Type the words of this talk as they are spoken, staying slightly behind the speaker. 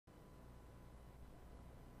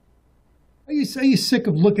Are you sick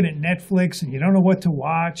of looking at Netflix and you don't know what to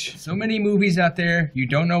watch? So many movies out there, you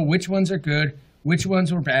don't know which ones are good, which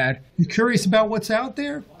ones were bad. You curious about what's out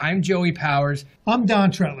there? I'm Joey Powers. I'm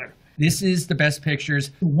Don Trettler. This is The Best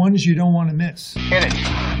Pictures. The ones you don't want to miss. Hit it.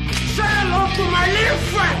 Say hello to my little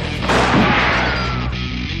friend.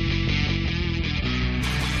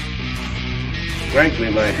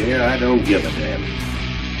 Frankly, my dear, I don't give a damn.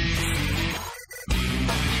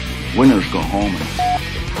 Winners go home and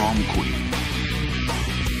prom queen.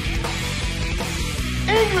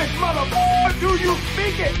 English, motherfucker, do you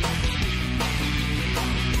speak it?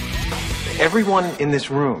 Everyone in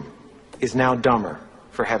this room is now dumber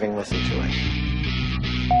for having listened to it.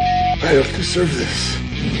 I don't deserve this.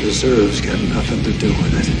 Deserves got nothing to do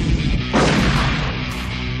with it.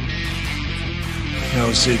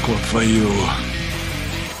 No sequel for you.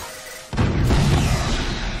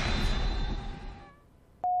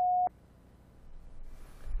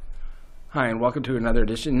 Hi, and welcome to another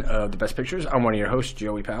edition of The Best Pictures. I'm one of your hosts,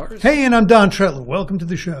 Joey Powers. Hey, and I'm Don Trettler. Welcome to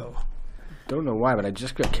the show. Don't know why, but I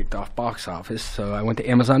just got kicked off box office, so I went to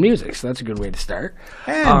Amazon Music, so that's a good way to start.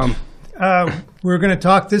 And we're going to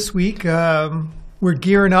talk this week. We're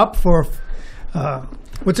gearing up for,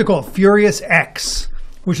 what's it called? Furious X,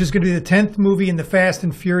 which is going to be the 10th movie in the Fast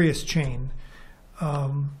and Furious chain.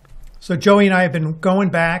 So Joey and I have been going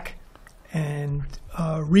back and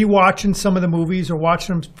rewatching some of the movies or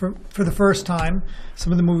watching them for the first time,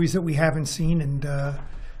 some of the movies that we haven't seen, and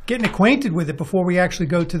getting acquainted with it before we actually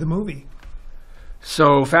go to the movie.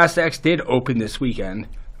 So Fast X did open this weekend.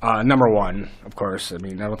 Number one, of course. I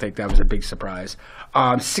mean, I don't think that was a big surprise.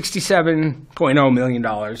 $67.0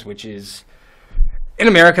 million, which is, in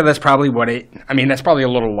America, that's probably that's probably a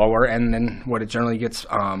little lower end than what it generally gets.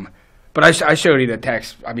 But I showed you the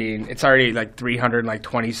text. I mean, it's already like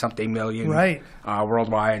 320-something million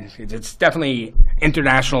worldwide. It's definitely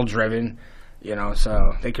international driven, you know,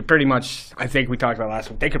 so they could pretty much, I think we talked about last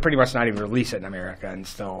week, they could pretty much not even release it in America and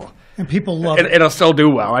still. And people love it. It'll still do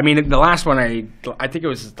well. I mean, the last one, I think it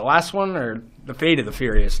was the last one or The Fate of the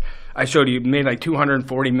Furious, I showed you, it made like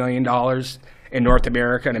 $240 million in North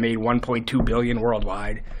America and it made $1.2 billion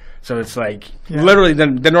worldwide. So it's like literally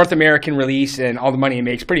the North American release and all the money it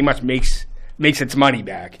makes pretty much makes its money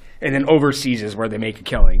back. And then overseas is where they make a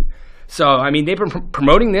killing. So, I mean, they've been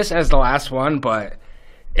promoting this as the last one, but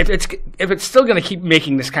if it's still going to keep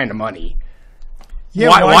making this kind of money,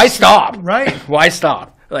 why stop? Right. Why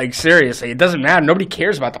stop? Like, seriously, it doesn't matter. Nobody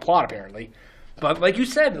cares about the plot, apparently. But like you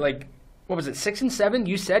said, like, what was it, 6 and 7?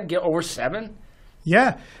 You said get over 7?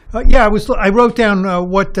 Yeah, I wrote down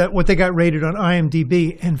what they got rated on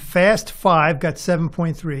IMDb, and Fast 5 got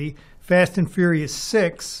 7.3, Fast and Furious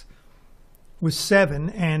 6 was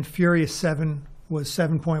 7, and Furious 7 was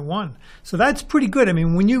 7.1. So that's pretty good. I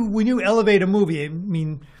mean, when you elevate a movie, I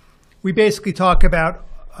mean, we basically talk about.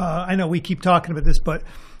 I know we keep talking about this, but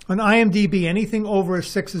on IMDb, anything over a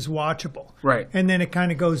 6 is watchable. Right. And then it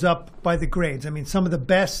kind of goes up by the grades. I mean, some of the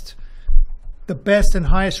best and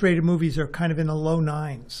highest rated movies are kind of in the low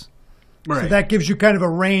 9s. Right. So that gives you kind of a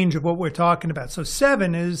range of what we're talking about. So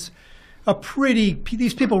 7 is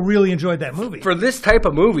these people really enjoyed that movie. For this type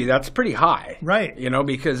of movie, that's pretty high. Right. You know,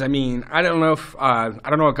 because, I mean, I don't know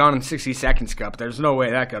what Gone in 60 Seconds got, but there's no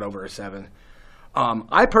way that got over a 7.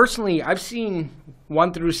 I've seen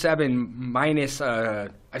 1 through 7 minus,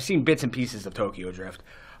 I've seen bits and pieces of Tokyo Drift.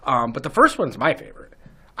 But the first one's my favorite.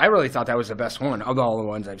 I really thought that was the best one of all the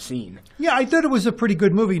ones I've seen. Yeah, I thought it was a pretty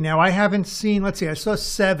good movie. Now, I haven't seen, I saw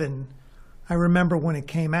 7, I remember when it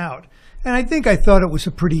came out. And I thought it was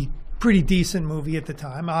a pretty decent movie at the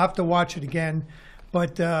time. I'll have to watch it again.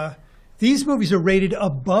 But these movies are rated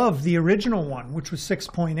above the original one, which was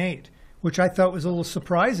 6.8, which I thought was a little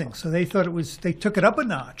surprising. So they took it up a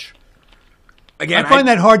notch. Again, I find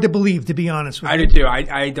that hard to believe, to be honest with you. I do too.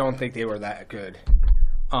 I don't think they were that good.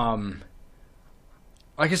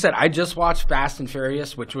 Like I said, I just watched Fast and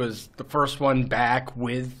Furious, which was the first one back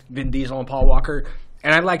with Vin Diesel and Paul Walker,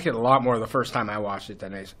 and I liked it a lot more the first time I watched it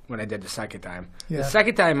than when I did the second time. Yeah. The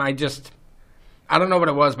second time, I don't know what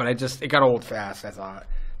it was, but it got old fast, I thought.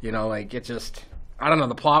 You know, like, I don't know,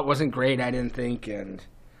 the plot wasn't great, I didn't think, and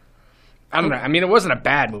I don't know. I mean, it wasn't a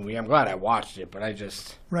bad movie. I'm glad I watched it, but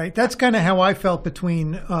Right. That's kind of how I felt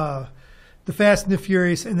between The Fast and the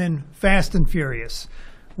Furious and then Fast and Furious,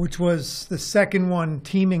 which was the second one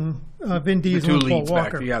teaming Vin Diesel and Paul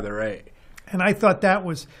Walker. Back together, right? And I thought that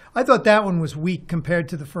one was weak compared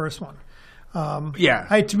to the first one.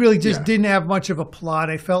 I really just didn't have much of a plot.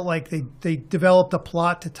 I felt like they developed a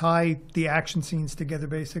plot to tie the action scenes together,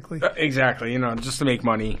 basically. Exactly, just to make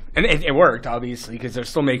money. And it worked, obviously, because they're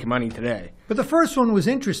still making money today. But the first one was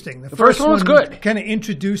interesting. The first one was good. Kind of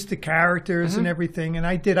introduced the characters and everything, and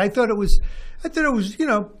I thought it was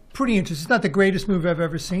pretty interesting. It's not the greatest movie I've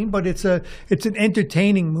ever seen, but it's an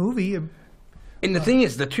entertaining movie. And the thing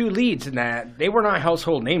is, the two leads in that, they were not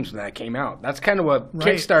household names when that came out. That's kind of what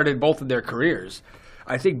kickstarted both of their careers.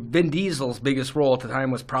 I think Vin Diesel's biggest role at the time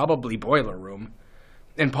was probably Boiler Room.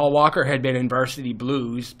 And Paul Walker had been in Varsity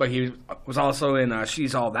Blues, but he was also in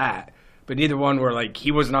She's All That. But neither one were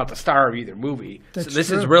he was not the star of either movie. So this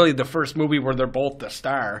is really the first movie where they're both the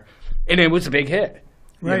star. And it was a big hit.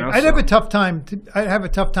 Right. I'd have a tough time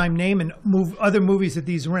naming other movies that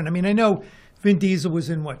these were in. I mean, I know Vin Diesel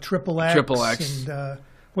was in Triple X? Triple X. And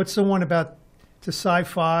what's the one about the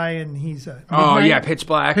sci-fi and he's Pitch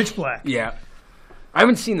Black. Pitch Black. Yeah. I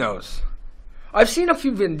haven't seen those. I've seen a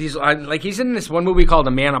few Vin Diesel. He's in this one movie called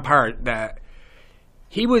A Man Apart that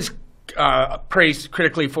he was praised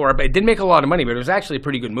critically for, but it didn't make a lot of money, but it was actually a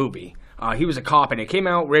pretty good movie. He was a cop, and it came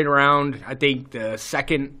out right around, I think, the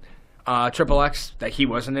second Triple X that he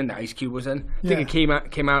wasn't in, that Ice Cube was in. I think it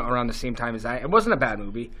came out around the same time as that. It wasn't a bad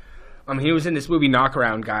movie. He was in this movie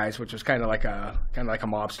Knockaround Guys, which was kind of like a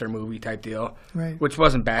mobster movie type deal, right? Which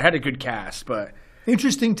wasn't bad. Had a good cast, but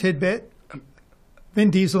interesting tidbit: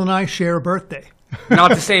 Vin Diesel and I share a birthday. Not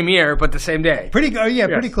the same year, but the same day. Pretty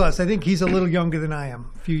close. I think he's a little younger than I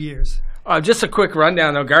am, a few years. Just a quick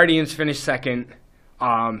rundown though. Guardians finished second,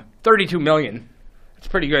 32 million. It's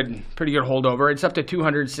pretty good holdover. It's up to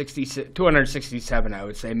 267, I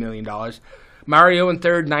would say, $1 million. Mario in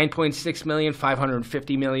third, 9.6 million,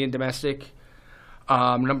 550 million domestic.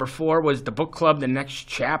 Number 4 was The Book Club, The Next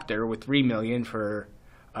Chapter, with 3 million for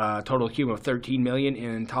a total cumulative of 13 million.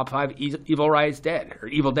 In top 5, Evil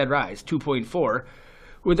Dead Rise, 2.4,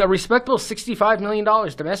 with a respectable $65 million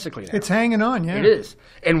domestically now. It's hanging on, yeah. It is.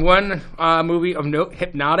 And one movie of note,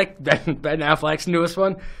 Hypnotic, Ben Affleck's newest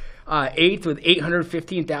one, 8th with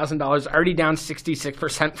 $815,000, already down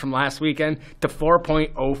 66% from last weekend to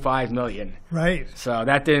 $4.05 million. Right. So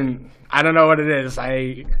that didn't. I don't know what it is.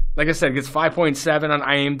 Like I said, it gets 5.7 on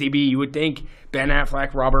IMDb. You would think Ben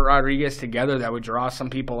Affleck, Robert Rodriguez together, that would draw some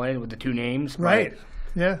people in with the two names. Right.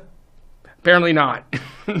 Yeah. Apparently not.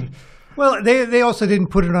 Well, they also didn't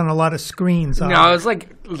put it on a lot of screens. No, it was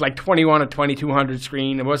like 21 or 2200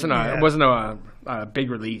 screen. It wasn't a big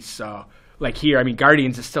release. So. Like here, I mean,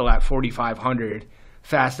 Guardians is still at 4,500.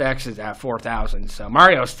 Fast X is at 4,000. So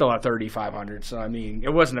Mario's still at 3,500. So I mean,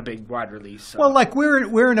 it wasn't a big wide release. So. Well,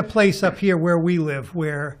 we're in a place up here where we live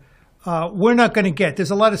where we're not going to get. There's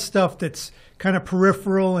a lot of stuff that's kind of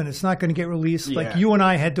peripheral and it's not going to get released. Yeah. Like you and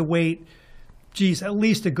I had to wait, at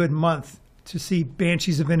least a good month to see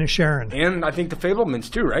Banshees of Inisherin. And I think the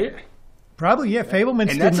Fablemans too, right? Probably, yeah. Fablemans didn't open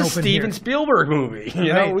here. And that's a Steven Spielberg movie.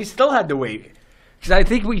 You know, we still had to wait. Because I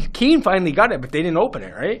think Keen finally got it, but they didn't open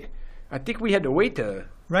it, right? I think we had to wait to...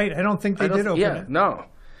 Right, I don't think they did open it. No.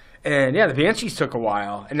 And the Banshees took a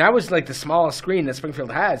while. And that was like the smallest screen that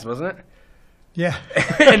Springfield has, wasn't it? Yeah.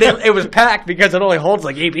 And it was packed because it only holds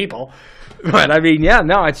like 8 people. But I mean,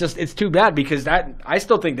 it's too bad because I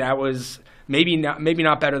still think that was maybe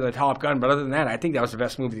not better than Top Gun, but other than that, I think that was the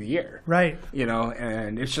best movie of the year. Right.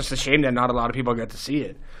 And it's just a shame that not a lot of people got to see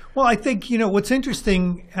it. Well, I think, what's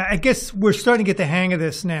interesting, I guess we're starting to get the hang of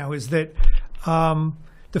this now, is that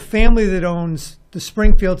the family that owns the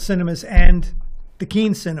Springfield Cinemas and the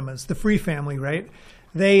Keene Cinemas, the Free family, right?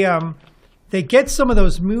 They get some of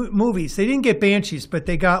those movies. They didn't get Banshees, but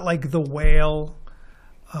they got like The Whale.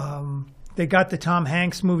 They got the Tom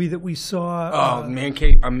Hanks movie that we saw. A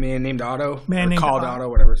Man Named Otto. Called Otto,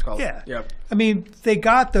 whatever it's called. Yeah. Yep. I mean, they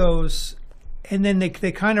got those, and then they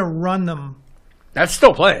kind of run them. That's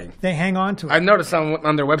still playing. They hang on to it. I've noticed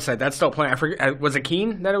on their website that's still playing. I forget. Was it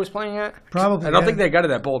Keen that it was playing at? Probably. I don't think they got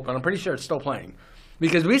it at Bolt, but I'm pretty sure it's still playing.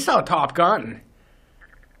 Because we saw Top Gun,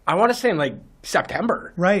 I want to say in like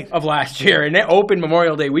September of last year, and it opened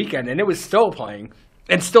Memorial Day weekend, and it was still playing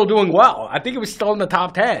and still doing well. I think it was still in the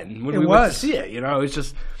top 10 when we went to see it.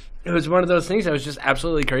 It was one of those things that was just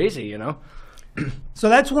absolutely crazy. So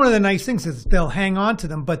that's one of the nice things is they'll hang on to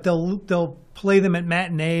them, but they'll play them at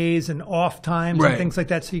matinees and off times and things like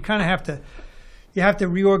that. So you kind of have to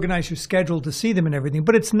reorganize your schedule to see them and everything.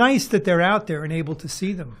 But it's nice that they're out there and able to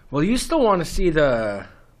see them. Well, you still want to see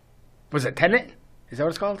was it Tenet? Is that what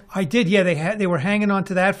it's called? I did, yeah. They were hanging on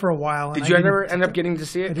to that for a while. Did you ever end up getting to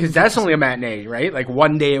see it? Because that's only a matinee, right? Like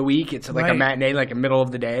one day a week. It's like a matinee, like a middle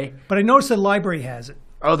of the day. But I noticed the library has it.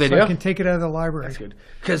 Oh, they do? I can take it out of the library. That's good.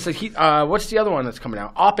 Because what's the other one that's coming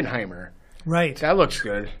out? Oppenheimer. Right. That looks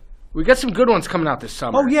good. We got some good ones coming out this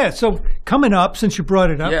summer. Oh, yeah. So coming up, since you brought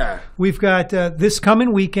it up, we've got this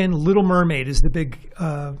coming weekend, Little Mermaid is the big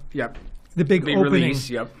the big opening. Release,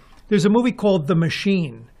 yep. There's a movie called The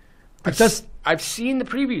Machine. I've seen the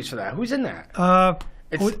previews for that. Who's in that?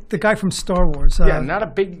 The guy from Star Wars. Not a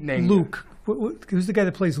big name. Luke. Who's the guy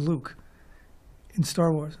that plays Luke in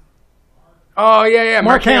Star Wars? Oh, yeah.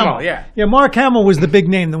 Mark Hamill, yeah. Yeah, Mark Hamill was the big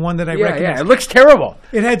name, the one that I recognized. Yeah, it looks terrible.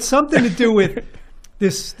 It had something to do with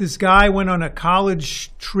this guy went on a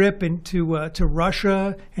college trip to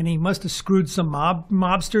Russia, and he must have screwed some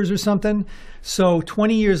mobsters or something. So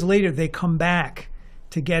 20 years later, they come back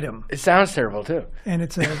to get him. It sounds terrible, too. And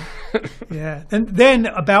it's yeah. And then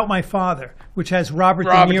About My Father, which has Robert De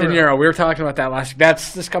Niro. We were talking about that last week.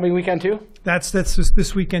 That's this coming weekend, too? That's just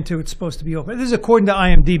this weekend, too. It's supposed to be open. This is according to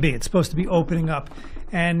IMDb. It's supposed to be opening up.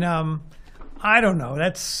 And I don't know.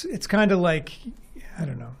 It's kind of like, I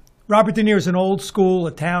don't know. Robert De Niro is an old school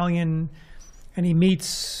Italian, and he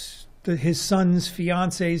meets his son's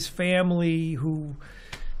fiance's family who,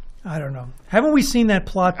 I don't know. Haven't we seen that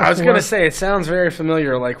plot before? I was going to say, it sounds very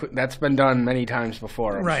familiar, like that's been done many times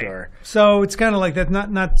before, I'm sure. So it's kind of like that,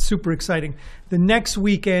 not super exciting. The next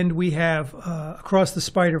weekend we have Across the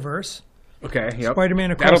Spider-Verse. Okay, yep.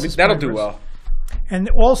 Spider-Man Across the Spider-Verse. That'll do well. And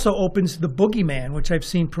it also opens The Boogeyman, which I've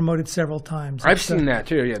seen promoted several times. I've seen that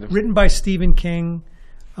too, yeah. Written by Stephen King,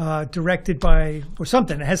 directed by, or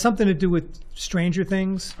something. It has something to do with Stranger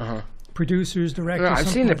Things. Uh-huh. Producers, directors. I've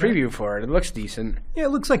seen the preview for it. It looks decent. Yeah,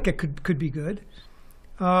 it looks like it could be good.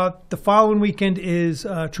 The following weekend is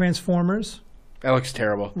Transformers. That looks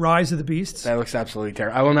terrible. Rise of the Beasts. That looks absolutely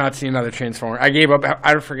terrible. I will not see another Transformer. I gave up.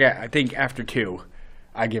 I forget. I think after 2,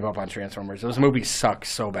 I gave up on Transformers. Those movies suck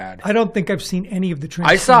so bad. I don't think I've seen any of the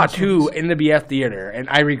Transformers. I saw 2 in the BF theater, and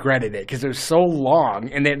I regretted it because it was so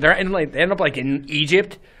long, and they end up like in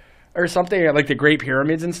Egypt or something, like the Great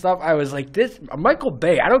Pyramids and stuff. I was like, this Michael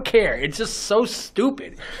Bay, I don't care. It's just so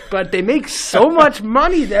stupid. But they make so much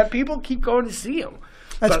money that people keep going to see them.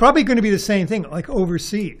 That's probably going to be the same thing, like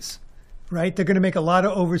overseas, right? They're going to make a lot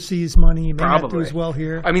of overseas money. May not do as well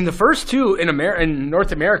here. I mean, the first 2 in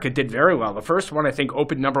North America did very well. The first one, I think,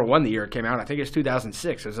 opened number 1 the year it came out. I think it was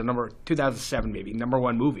 2006. It was 2007 maybe, number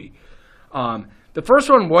 1 movie. The first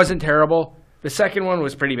one wasn't terrible. The second one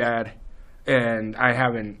was pretty bad. And I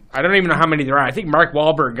don't even know how many there are. I think Mark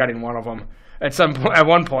Wahlberg got in one of them at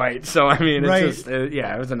one point. So, I mean, it's just,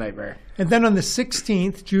 it was a nightmare. And then on the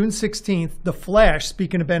 16th, June 16th, The Flash,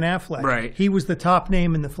 speaking of Ben Affleck, he was the top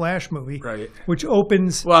name in the Flash movie, which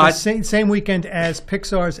opens the same weekend as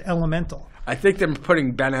Pixar's Elemental. I think they're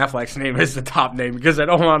putting Ben Affleck's name as the top name because I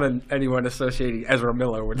don't want anyone associating Ezra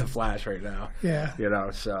Miller with The Flash right now. Yeah.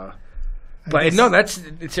 So... But no, that's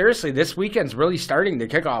seriously. This weekend's really starting the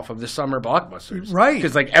kickoff of the summer blockbusters, right?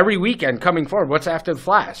 Because like every weekend coming forward, what's after the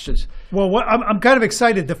Flash? I'm kind of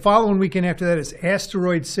excited. The following weekend after that is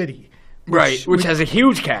Asteroid City, which has a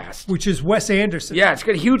huge cast, which is Wes Anderson. Yeah, it's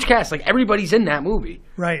got a huge cast. Like everybody's in that movie,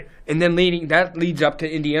 right? And then leads up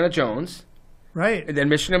to Indiana Jones, right? And then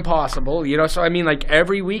Mission Impossible. So I mean, like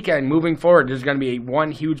every weekend moving forward, there's going to be one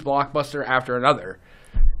huge blockbuster after another.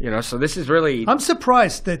 So this is really... I'm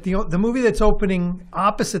surprised that the movie that's opening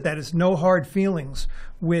opposite that is No Hard Feelings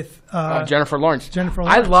with... Jennifer Lawrence.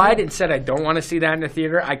 I lied and said I don't want to see that in the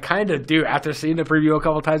theater. I kind of do after seeing the preview a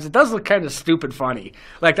couple times. It does look kind of stupid funny.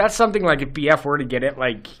 Like, that's something like if BF were to get it,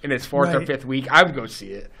 like, in its 4th or 5th week, I would go see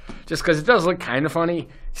it. Just because it does look kind of funny.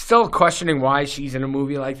 Still questioning why she's in a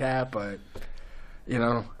movie like that, but...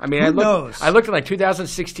 I mean, Who knows? I looked at, like,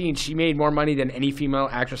 2016, she made more money than any female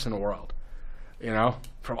actress in the world.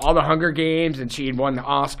 From all the Hunger Games, and she had won the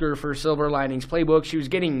Oscar for Silver Linings Playbook. She was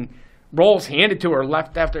getting roles handed to her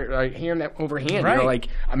left after hand over hand. Right. Like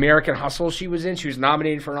American Hustle she was in. She was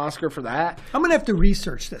nominated for an Oscar for that. I'm going to have to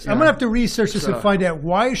reresearch this. I'm going to have to research this and find out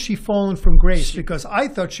why is she fallen from grace, because I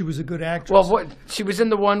thought she was a good actress. Well, she was in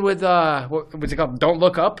the one with, what was it called? Don't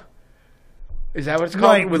Look Up? Is that what it's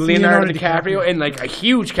called? Right, with Leonardo DiCaprio. And like a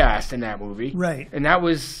huge cast in that movie. Right. And that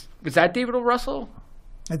was that David O. Russell?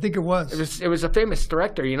 I think it was. It was a famous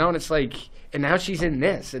director, and it's like, and now she's in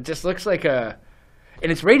this. It just looks like and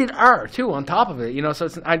it's rated R too on top of it, so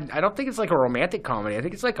it's, I don't think it's like a romantic comedy. I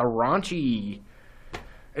think it's like a raunchy,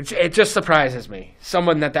 it just surprises me.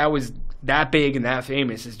 Someone that was that big and that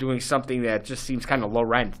famous is doing something that just seems kind of low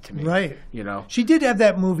rent to me. Right. She did have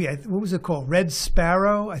that movie, what was it called? Red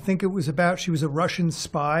Sparrow? I think it was about, she was a Russian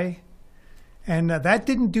spy. And that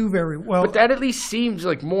didn't do very well. But that at least seems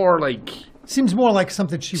like more like... Seems more like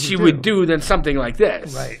something she would do than something like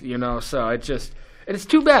this. Right. So it's And it's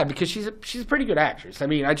too bad because she's a pretty good actress. I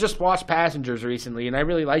mean, I just watched Passengers recently, and I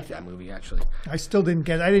really liked that movie, actually. I didn't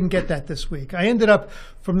get that this week. I ended up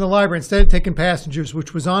from the library, instead of taking Passengers,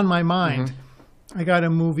 which was on my mind, I got a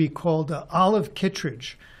movie called Olive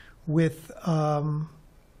Kittredge with what's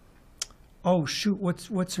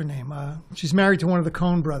her name? She's married to one of the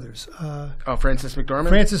Coen brothers. Frances McDormand?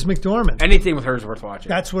 Frances McDormand. Anything with her is worth watching.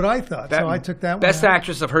 That's what I thought. So I took that one. Best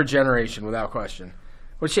actress of her generation, without question.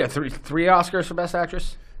 What's she have? Three Oscars for Best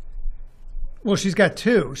Actress? Well, she's got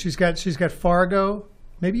 2. She's got Fargo.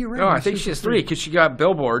 Maybe you're right. No, I think she has 3 because she got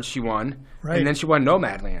Billboard. She won, right, and then she won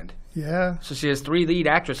Nomadland. Yeah. So she has 3 lead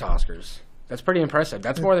actress Oscars. That's pretty impressive.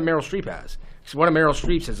 That's more than Meryl Streep has. Because one of Meryl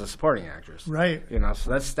Streep's is a supporting actress. Right.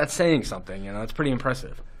 So that's saying something. That's pretty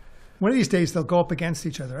impressive. One of these days they'll go up against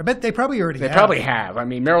each other. I bet they probably already have. They probably have. I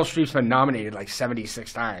mean, Meryl Streep's been nominated like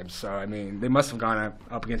 76 times. So, I mean, they must have gone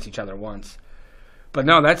up against each other once. But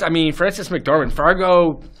no, Frances McDormand.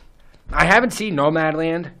 Fargo, I haven't seen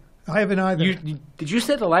Nomadland. I haven't either. Did you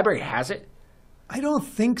say the library has it? I don't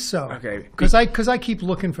think so. Okay. Because I keep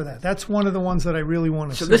looking for that. That's one of the ones that I really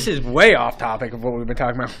want to see. So this is way off topic of what we've been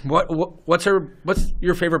talking about. What's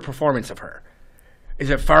your favorite performance of her? Is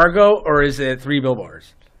it Fargo or is it 3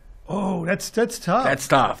 Billboards? Oh, that's tough. That's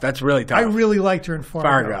tough. That's really tough. I really liked her in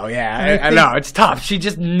Fargo. Yeah. I know. It's tough. She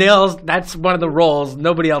just nails. That's one of the roles.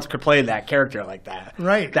 Nobody else could play that character like that.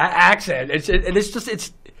 Right. That accent.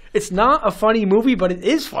 It's not a funny movie, but it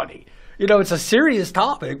is funny. It's a serious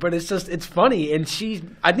topic, but it's funny.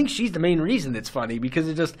 And I think she's the main reason it's funny because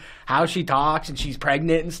it's just how she talks and she's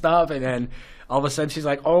pregnant and stuff. And then all of a sudden she's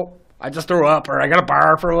like, oh, I just threw up or I got a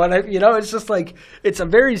barf or whatever. It's just like, it's a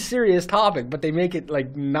very serious topic, but they make it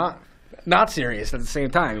like not serious at the same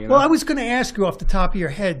time. Well, I was going to ask you off the top of your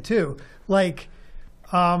head too, like,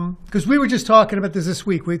 because we were just talking about this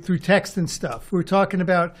week through text and stuff. We were talking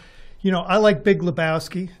about, I like Big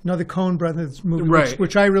Lebowski, another Coen Brothers movie, right,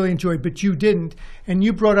 which I really enjoyed, but you didn't. And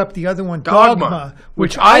you brought up the other one, Dogma,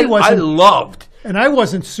 which I loved. And I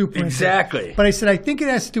wasn't super exactly into. But I said, I think it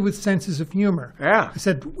has to do with senses of humor. Yeah. I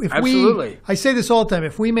said, absolutely. I say this all the time,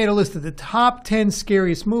 if we made a list of the top 10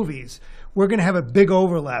 scariest movies, we're going to have a big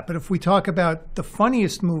overlap. But if we talk about the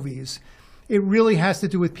funniest movies, it really has to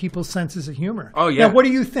do with people's senses of humor. Oh, yeah. Now, what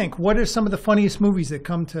do you think? What are some of the funniest movies that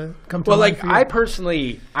come to Well, mind for you? I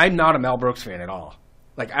personally, I'm not a Mel Brooks fan at all.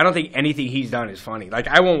 Like, I don't think anything he's done is funny. Like,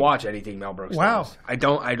 I won't watch anything Mel Brooks does. I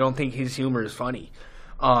don't think his humor is funny.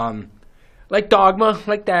 Like Dogma,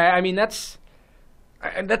 like that. I mean, that's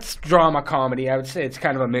drama comedy. I would say it's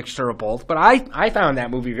kind of a mixture of both. But I found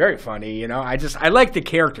that movie very funny. I like the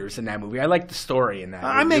characters in that movie. I like the story in that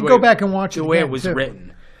movie. I may go back and watch it the way again, it was too.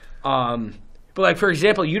 written. But like, for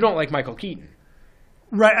example, you don't like Michael Keaton.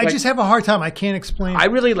 Right. I just have a hard time. I can't explain. I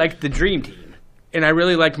really liked The Dream Team, and I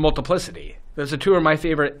really liked Multiplicity. Those are 2 of my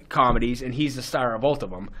favorite comedies, and he's the star of both of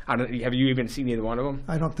them. Have you even seen either one of them?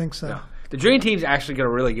 I don't think so. No. The Dream Team's actually got a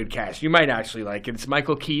really good cast. You might actually like it. It's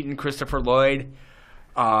Michael Keaton, Christopher Lloyd,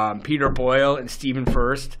 Peter Boyle, and Stephen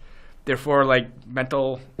Furst. They're 4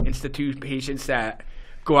 mental institute patients that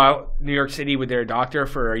go out New York City with their doctor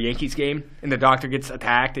for a Yankees game, and the doctor gets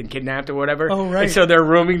attacked and kidnapped or whatever. Oh, right. And so they're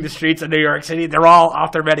roaming the streets of New York City. They're all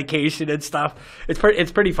off their medication and stuff. It's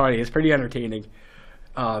pretty funny. It's pretty entertaining.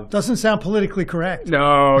 Doesn't sound politically correct.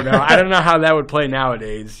 No. I don't know how that would play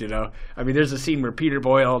nowadays, I mean, there's a scene where Peter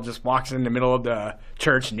Boyle just walks in the middle of the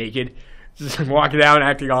church naked, just walking down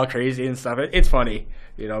acting all crazy and stuff. It's funny,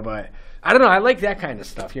 but I don't know. I like that kind of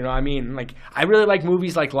stuff, I mean, like, I really like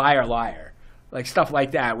movies like Liar Liar, like stuff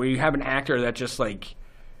like that, where you have an actor that just, like,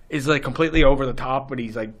 is, like, completely over the top, but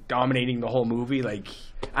he's, like, dominating the whole movie. Like,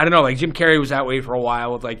 I don't know, like, Jim Carrey was that way for a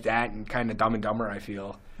while with, like, that and kind of Dumb and Dumber, I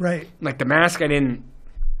feel. Right. Like, The Mask, I didn't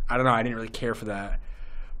really care for that.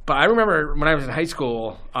 But I remember when I was in high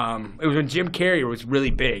school, it was when Jim Carrey was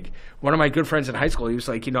really big. One of my good friends in high school, he was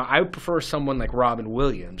like, I would prefer someone like Robin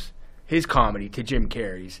Williams, his comedy, to Jim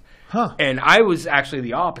Carrey's. Huh. And I was actually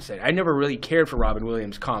the opposite. I never really cared for Robin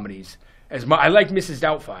Williams' comedies as much. I liked Mrs.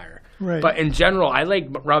 Doubtfire. Right. But in general, I like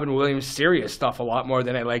Robin Williams' serious stuff a lot more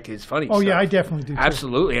than I liked his funny stuff. Oh, yeah, I definitely do, too.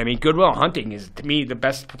 Absolutely. I mean, Good Will Hunting is, to me, the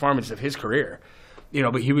best performance of his career.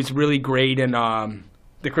 But he was really great in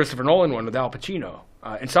the Christopher Nolan one with Al Pacino,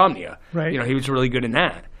 Insomnia. Right. He was really good in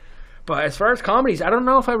that. But as far as comedies, I don't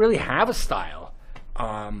know if I really have a style.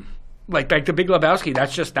 Like The Big Lebowski,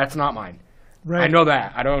 that's not mine. Right. I know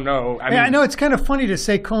that. I don't know. I know it's kind of funny to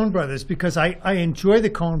say Coen Brothers because I enjoy the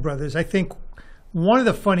Coen Brothers. I think one of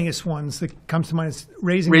the funniest ones that comes to mind is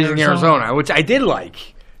Raising Arizona, which I did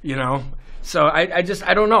like, So I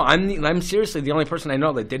don't know. I'm seriously the only person I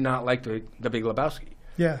know that did not like the Big Lebowski.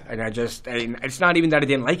 Yeah. And it's not even that I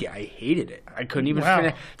didn't like it. I hated it. I couldn't even Wow.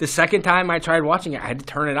 finish. The second time I tried watching it, I had to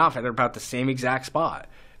turn it off at about the same exact spot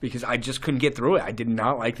because I just couldn't get through it. I did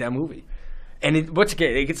not like that movie. And it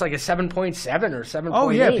gets like a 7.7 or 7.8. Oh,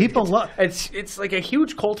 yeah, people love it's like a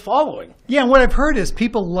huge cult following. Yeah, and what I've heard is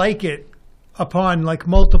people like it upon like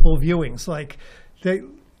multiple viewings. Like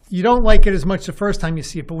you don't like it as much the first time you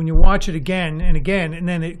see it, but when you watch it again and again, and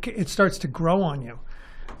then it starts to grow on you.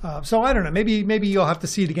 So I don't know. Maybe you'll have to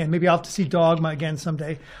see it again. Maybe I'll have to see Dogma again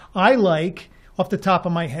someday. I like, off the top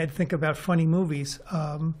of my head, think about funny movies.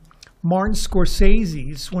 Martin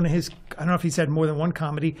Scorsese's, one of his, I don't know if he's had more than one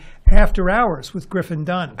comedy, After Hours with Griffin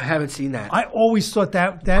Dunn. I haven't seen that. I always thought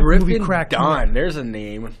that Griffin movie cracked me up. Dunn, there's a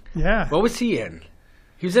name. Yeah. What was he in?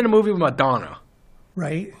 He was in a movie with Madonna.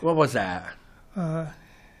 Right. What was that?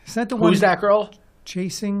 Is that the one? Who's that girl?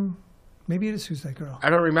 Chasing? Maybe it is Who's That Girl? I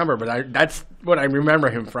don't remember, but that's what I remember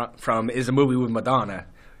him from is a movie with Madonna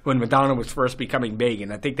when Madonna was first becoming big,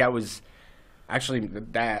 and I think that was actually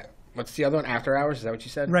that. What's the other one? After Hours? Is that what you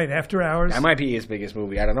said? Right, After Hours. That might be his biggest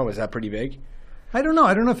movie. I don't know. Is that pretty big? I don't know.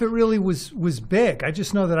 I don't know if it really was big. I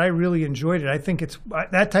just know that I really enjoyed it. I think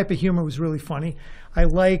that type of humor was really funny. I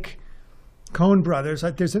like Coen Brothers.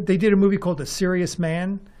 They did a movie called The Serious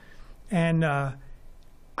Man, and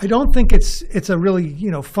I don't think it's a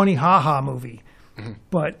really funny ha-ha movie,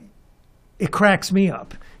 but it cracks me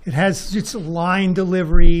up. It has its line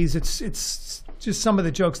deliveries. It's just some of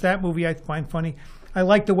the jokes. That movie I find funny. I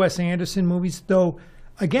like the Wes Anderson movies, though.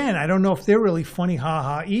 Again, I don't know if they're really funny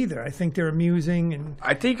ha-ha either. I think they're amusing. And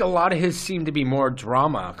I think a lot of his seem to be more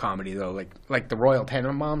drama comedy, though, like the Royal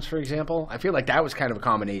Tenenbaums, for example. I feel like that was kind of a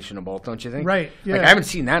combination of both, don't you think? Right, yeah. Like, I haven't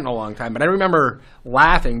seen that in a long time, but I remember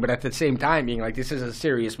laughing, but at the same time being like, this is a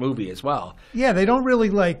serious movie as well. Yeah, they don't really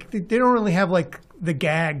have like the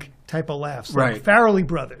gag type of laughs. Like Right. Farrelly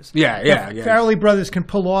Brothers. Yeah. Farrelly Brothers can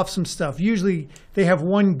pull off some stuff. Usually they have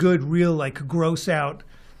one good, real, like, gross out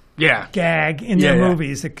gag in their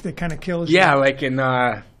movies that kind of kills you. Yeah, like in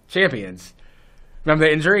Champions. Remember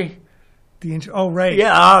the injury? Oh, right.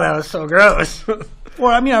 Yeah, that was so gross.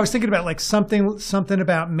 Well, I mean, I was thinking about like something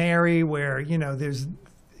about Mary where, there's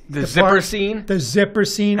The zipper scene? The zipper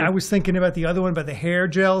scene. I was thinking about the other one, about the hair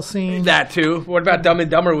gel scene. That too. What about Dumb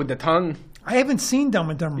and Dumber with the tongue? I haven't seen Dumb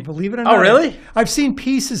and Dumber, believe it or not. Oh, really? I've seen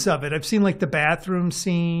pieces of it. I've seen like the bathroom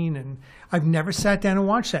scene, and I've never sat down and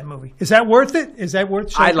watched that movie. Is that worth it? Is that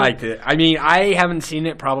worth I liked it. I mean, I haven't seen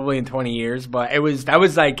it probably in 20 years, but that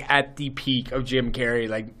was like at the peak of Jim Carrey,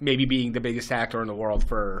 like maybe being the biggest actor in the world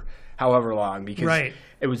for however long. Because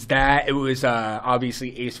it was that. It was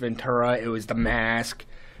obviously Ace Ventura. It was The Mask.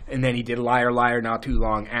 And then he did Liar Liar not too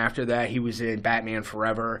long after that. He was in Batman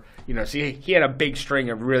Forever. So he had a big string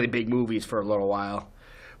of really big movies for a little while.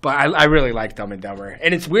 But I really liked Dumb and Dumber.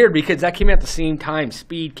 And it's weird because that came out the same time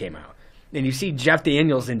Speed came out. And you see Jeff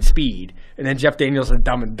Daniels in Speed, and then Jeff Daniels in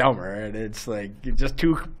Dumb and Dumber. And it's like just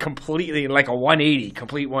two completely, like a 180,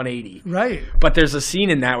 complete 180. Right. But there's a scene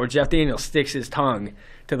in that where Jeff Daniels sticks his tongue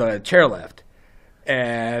to the chairlift.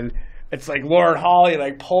 And it's like Lauren Holly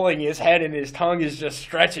like pulling his head and his tongue is just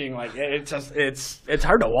stretching. Like it's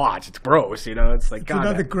hard to watch. It's gross, It's like God.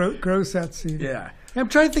 Another gross out scene. Yeah. I'm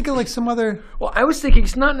trying to think of like some other. Well, I was thinking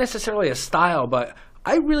it's not necessarily a style, but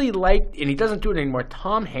I really liked, and he doesn't do it anymore,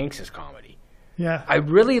 Tom Hanks's comedy. Yeah. I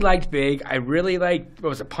really liked Big. I really liked, what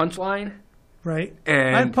was it, Punchline? Right.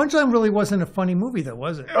 And Punchline really wasn't a funny movie, though,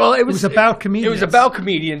 was it? Well, it was about comedians. It was about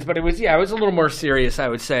comedians, but it was a little more serious, I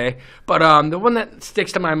would say. But the one that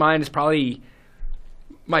sticks to my mind is probably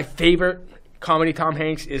my favorite comedy Tom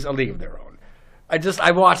Hanks is A League of Their Own.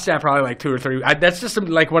 I watched that probably like 2 or 3. That's just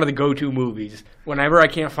like one of the go-to movies. Whenever I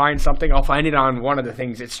can't find something, I'll find it on one of the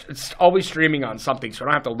things. It's always streaming on something, so I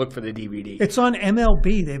don't have to look for the DVD. It's on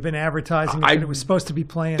MLB. They've been advertising it, and it was supposed to be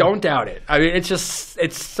playing. Don't doubt it. I mean,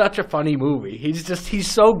 it's such a funny movie.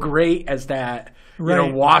 He's so great as that,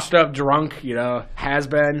 washed up drunk, has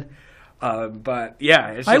been. But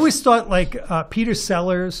yeah, I always thought like Peter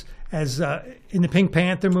Sellers as in the Pink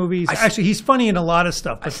Panther movies. Actually, he's funny in a lot of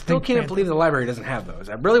stuff. I still can't believe the library doesn't have those.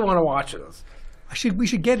 I really want to watch those. We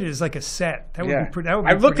should get it as like a set. That would be pretty.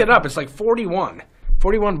 I looked it up. It's like $41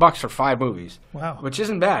 for 5 movies. Wow, which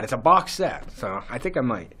isn't bad. It's a box set, so I think I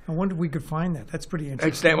might. I wonder if we could find that. That's pretty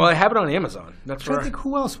interesting. Well, I have it on Amazon. That's right. I think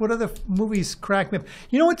who else? What other movies crack me up?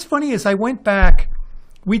 What's funny is I went back.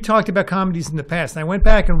 We talked about comedies in the past, and I went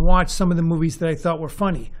back and watched some of the movies that I thought were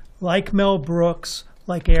funny, like Mel Brooks,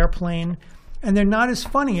 like Airplane, and they're not as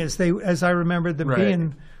funny as I remember them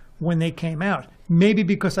being when they came out. Maybe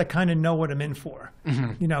because I kind of know what I'm in for,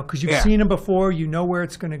 because you've seen them before, you know where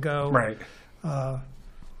it's going to go. Right.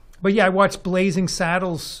 But yeah, I watched Blazing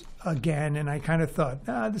Saddles again, and I kind of thought,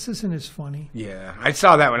 this isn't as funny. Yeah, I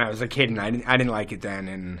saw that when I was a kid, and I didn't like it then.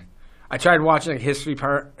 And I tried watching like History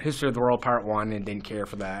of the World Part 1 and didn't care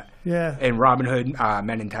for that. Yeah. And Robin Hood,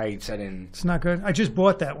 Men in Tights, I didn't. It's not good. I just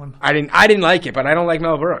bought that one. I didn't like it, but I don't like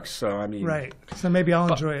Mel Brooks, so I mean. Right. So maybe I'll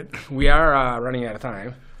enjoy it. We are running out of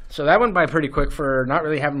time. So that went by pretty quick for not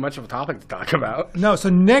really having much of a topic to talk about. No, so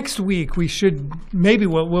next week we should, maybe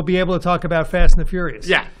we'll be able to talk about Fast and the Furious.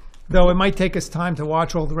 Yeah. Though it might take us time to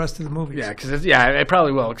watch all the rest of the movies. Yeah, because it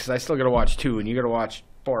probably will, because I still got to watch 2, and you got to watch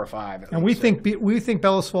 4 or 5. And we think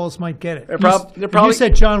Bellows Falls might get it. They're probably. You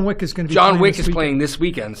said John Wick is going to be. John Wick is playing this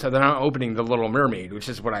weekend, so they're not opening The Little Mermaid, which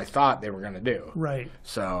is what I thought they were going to do. Right.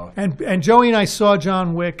 So. And Joey and I saw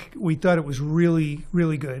John Wick. We thought it was really,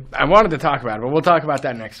 really good. I wanted to talk about it, but we'll talk about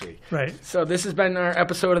that next week. Right. So this has been our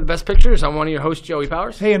episode of The Best Pictures. I'm one of your hosts, Joey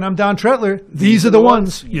Powers. Hey, and I'm Don Tretler. These are the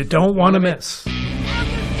ones you don't want to miss.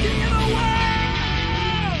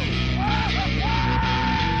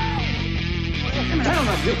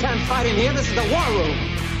 Gentlemen, you can't fight in here. This is the war room.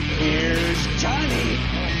 Here's Johnny.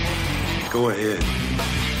 Go ahead.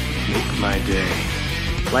 Make my day.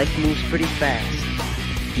 Life moves pretty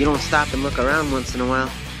fast. You don't stop and look around once in a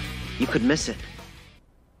while, you could miss it.